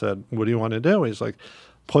that. I said, what do you want to do? He's like,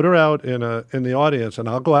 put her out in the audience, and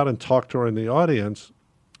I'll go out and talk to her in the audience,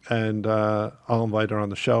 and I'll invite her on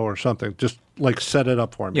the show or something. Just like set it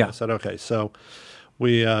up for me. Yeah. I said, okay. So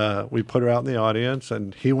we put her out in the audience,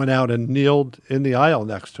 and he went out and kneeled in the aisle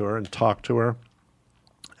next to her and talked to her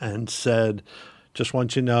and said, just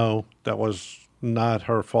want you to know that was not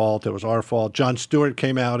her fault. It was our fault. Jon Stewart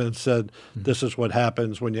came out and said, this is what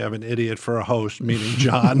happens when you have an idiot for a host, meaning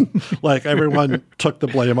John. Like, everyone took the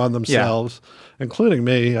blame on themselves, including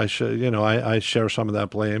me. I share some of that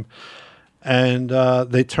blame. And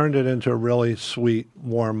they turned it into a really sweet,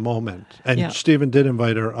 warm moment. And Steven did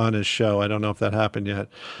invite her on his show. I don't know if that happened yet.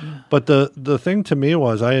 Yeah. But the thing to me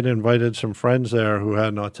was I had invited some friends there who had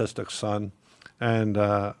an autistic son. And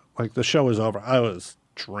the show was over. I was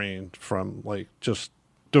drained from just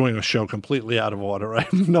doing a show completely out of order. I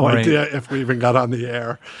have no idea if we even got on the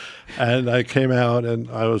air. And I came out and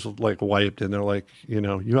I was wiped. And they're like, you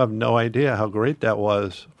have no idea how great that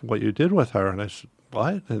was, what you did with her. And I said,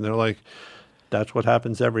 what? And they're like, that's what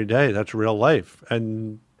happens every day. That's real life.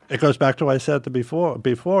 And it goes back to what I said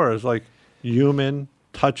before is human,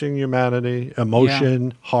 touching humanity,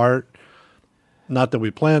 emotion, heart. Not that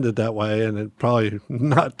we planned it that way, and it probably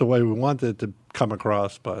not the way we wanted it to come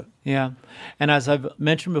across, but... Yeah. And as I've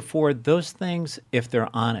mentioned before, those things, if they're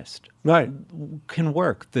honest, can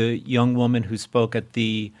work. The young woman who spoke at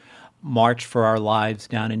the March for Our Lives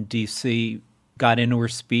down in D.C. got into her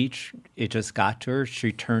speech. It just got to her.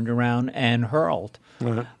 She turned around and hurled.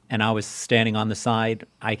 Uh-huh. And I was standing on the side.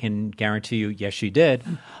 I can guarantee you, yes, she did.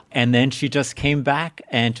 And then she just came back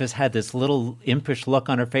and just had this little impish look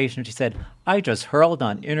on her face. And she said, I just hurled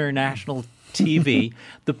on international TV.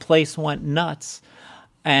 The place went nuts.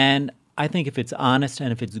 And I think if it's honest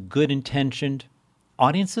and if it's good intentioned,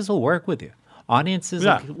 audiences will work with you. Audiences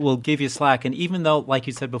will give you slack. And even though, like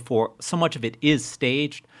you said before, so much of it is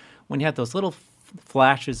staged, when you have those little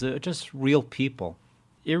flashes of just real people,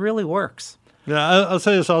 it really works. Yeah, I'll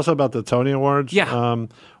say this also about the Tony Awards. Yeah.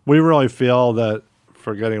 We really feel that,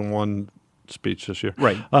 forgetting one speech this year,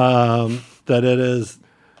 that it is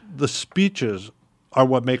the speeches are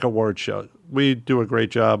what make award shows. We do a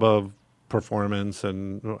great job of performance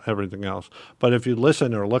and everything else. But if you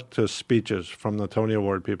listen or look to speeches from the Tony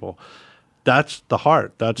Award people, that's the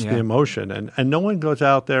heart. That's the emotion. And no one goes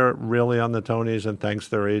out there really on the Tonys and thanks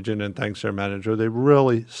their agent and thanks their manager. They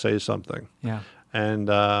really say something. Yeah. And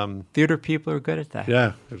theater people are good at that.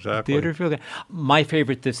 Yeah, exactly. Theater people. My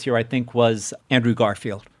favorite this year, I think, was Andrew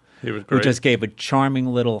Garfield. He was great. Who just gave a charming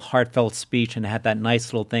little heartfelt speech and had that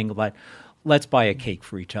nice little thing about, let's buy a cake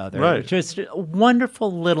for each other. Right. Just a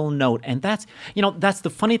wonderful little note. And that's the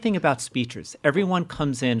funny thing about speeches. Everyone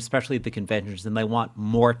comes in, especially at the conventions, and they want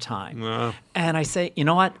more time. And I say, you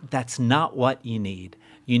know what? That's not what you need.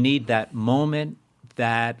 You need that moment,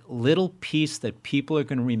 that little piece that people are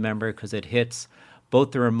going to remember because it hits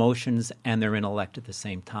both their emotions and their intellect at the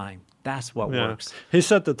same time. That's what works. He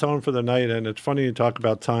set the tone for the night, and it's funny you talk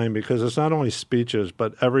about time because it's not only speeches,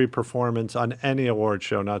 but every performance on any award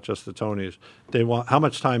show, not just the Tonys. They want, how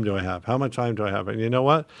much time do I have? How much time do I have? And you know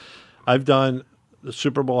what? I've done the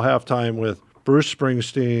Super Bowl halftime with Bruce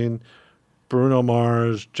Springsteen, Bruno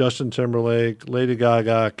Mars, Justin Timberlake, Lady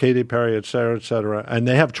Gaga, Katy Perry, et cetera, and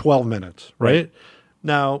they have 12 minutes, right?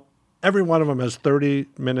 Now, every one of them has 30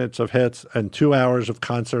 minutes of hits and 2 hours of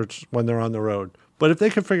concerts when they're on the road. But if they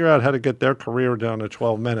can figure out how to get their career down to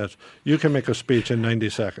 12 minutes, you can make a speech in 90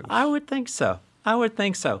 seconds. I would think so.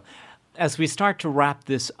 As we start to wrap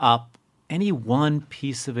this up, Any one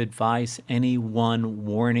piece of advice, any one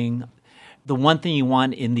warning? The one thing you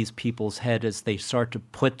want in these people's head as they start to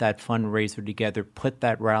put that fundraiser together, put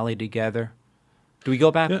that rally together. Do we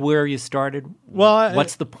go back where you started? Well,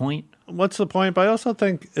 what's the point? What's the point? But I also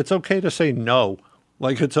think it's okay to say no.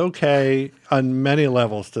 Like, it's okay on many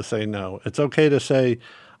levels to say no. It's okay to say,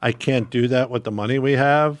 I can't do that with the money we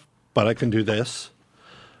have, but I can do this.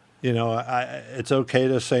 You know, it's okay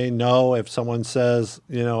to say no if someone says,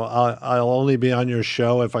 you know, I'll only be on your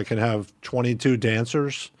show if I can have 22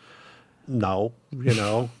 dancers. No, you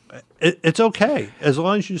know, it's okay. As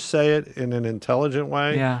long as you say it in an intelligent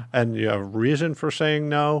way and you have reason for saying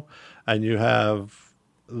no and you have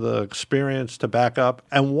the experience to back up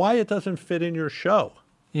and why it doesn't fit in your show.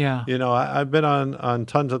 Yeah. You know, I've been on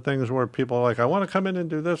tons of things where people are like, I want to come in and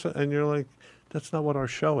do this. And you're like, that's not what our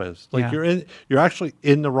show is. Like you're actually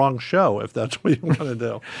in the wrong show if that's what you want to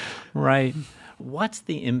do. Right. What's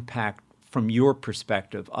the impact from your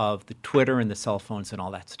perspective of the Twitter and the cell phones and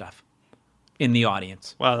all that stuff in the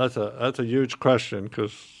audience? Wow, that's a huge question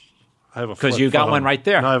because I have a flip phone. Because you got one right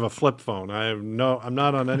there. No, I have a flip phone. I'm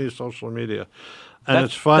not on any social media. And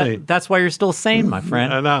it's funny. That's why you're still sane, my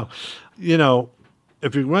friend. I know. You know,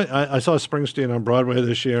 if you went, I saw Springsteen on Broadway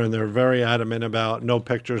this year, and they're very adamant about no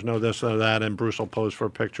pictures, no this or that, and Bruce will pose for a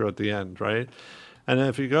picture at the end, right? And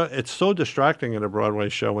if you go, it's so distracting at a Broadway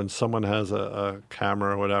show when someone has a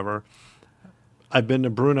camera or whatever. I've been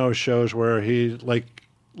to Bruno's shows where he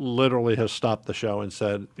literally has stopped the show and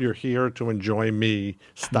said, "You're here to enjoy me.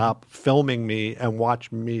 Stop filming me and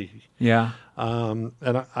watch me." Yeah. And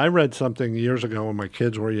I read something years ago when my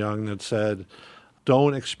kids were young that said,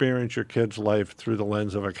 don't experience your kid's life through the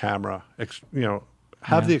lens of a camera.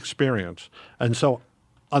 Have the experience. And so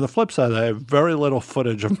on the flip side, I have very little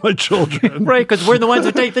footage of my children. Right, because we're the ones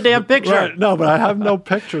who take the damn picture. Right. No, but I have no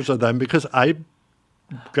pictures of them because I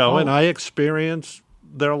go and I experience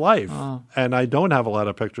their life. And I don't have a lot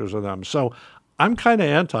of pictures of them. So I'm kind of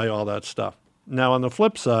anti all that stuff. Now, on the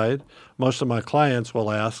flip side, most of my clients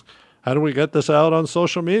will ask, how do we get this out on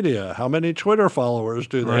social media? How many Twitter followers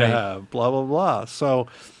do they have? Blah, blah, blah. So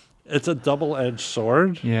it's a double-edged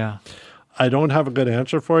sword. Yeah. I don't have a good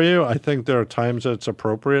answer for you. I think there are times that it's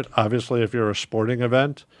appropriate. Obviously, if you're a sporting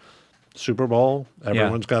event, Super Bowl,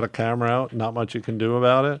 everyone's got a camera out. Not much you can do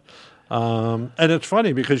about it. And it's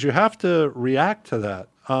funny because you have to react to that.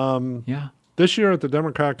 This year at the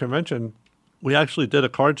Democratic Convention, we actually did a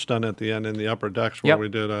card stunt at the end in the upper decks where we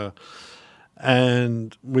did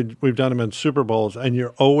and we've done them in Super Bowls, and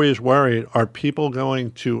you're always worried, are people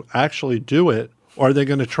going to actually do it, or are they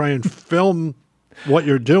going to try and film what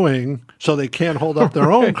you're doing so they can't hold up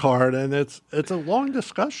their own card? And it's a long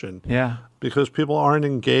discussion. Yeah. Because people aren't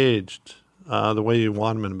engaged the way you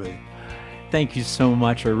want them to be. Thank you so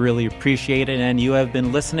much. I really appreciate it. And you have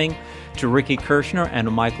been listening to Ricky Kirschner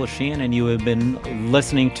and Michael Sheehan, and you have been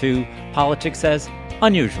listening to Politics as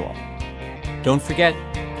Unusual. Don't forget,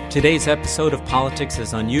 today's episode of Politics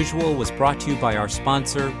as Unusual was brought to you by our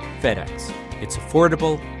sponsor, FedEx. It's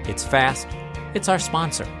affordable, it's fast, it's our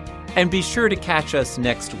sponsor. And be sure to catch us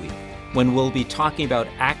next week when we'll be talking about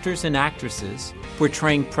actors and actresses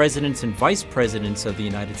portraying presidents and vice presidents of the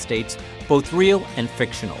United States, both real and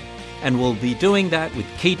fictional. And we'll be doing that with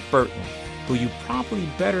Kate Burton, who you probably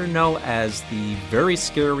better know as the very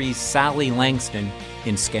scary Sally Langston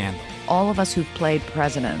in Scandal. All of us who've played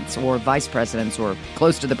presidents or vice presidents or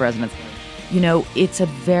close to the presidents, you know,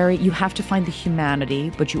 you have to find the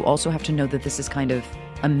humanity, but you also have to know that this is kind of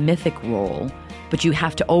a mythic role, but you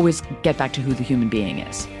have to always get back to who the human being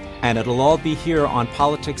is. And it'll all be here on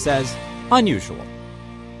Politics as Unusual.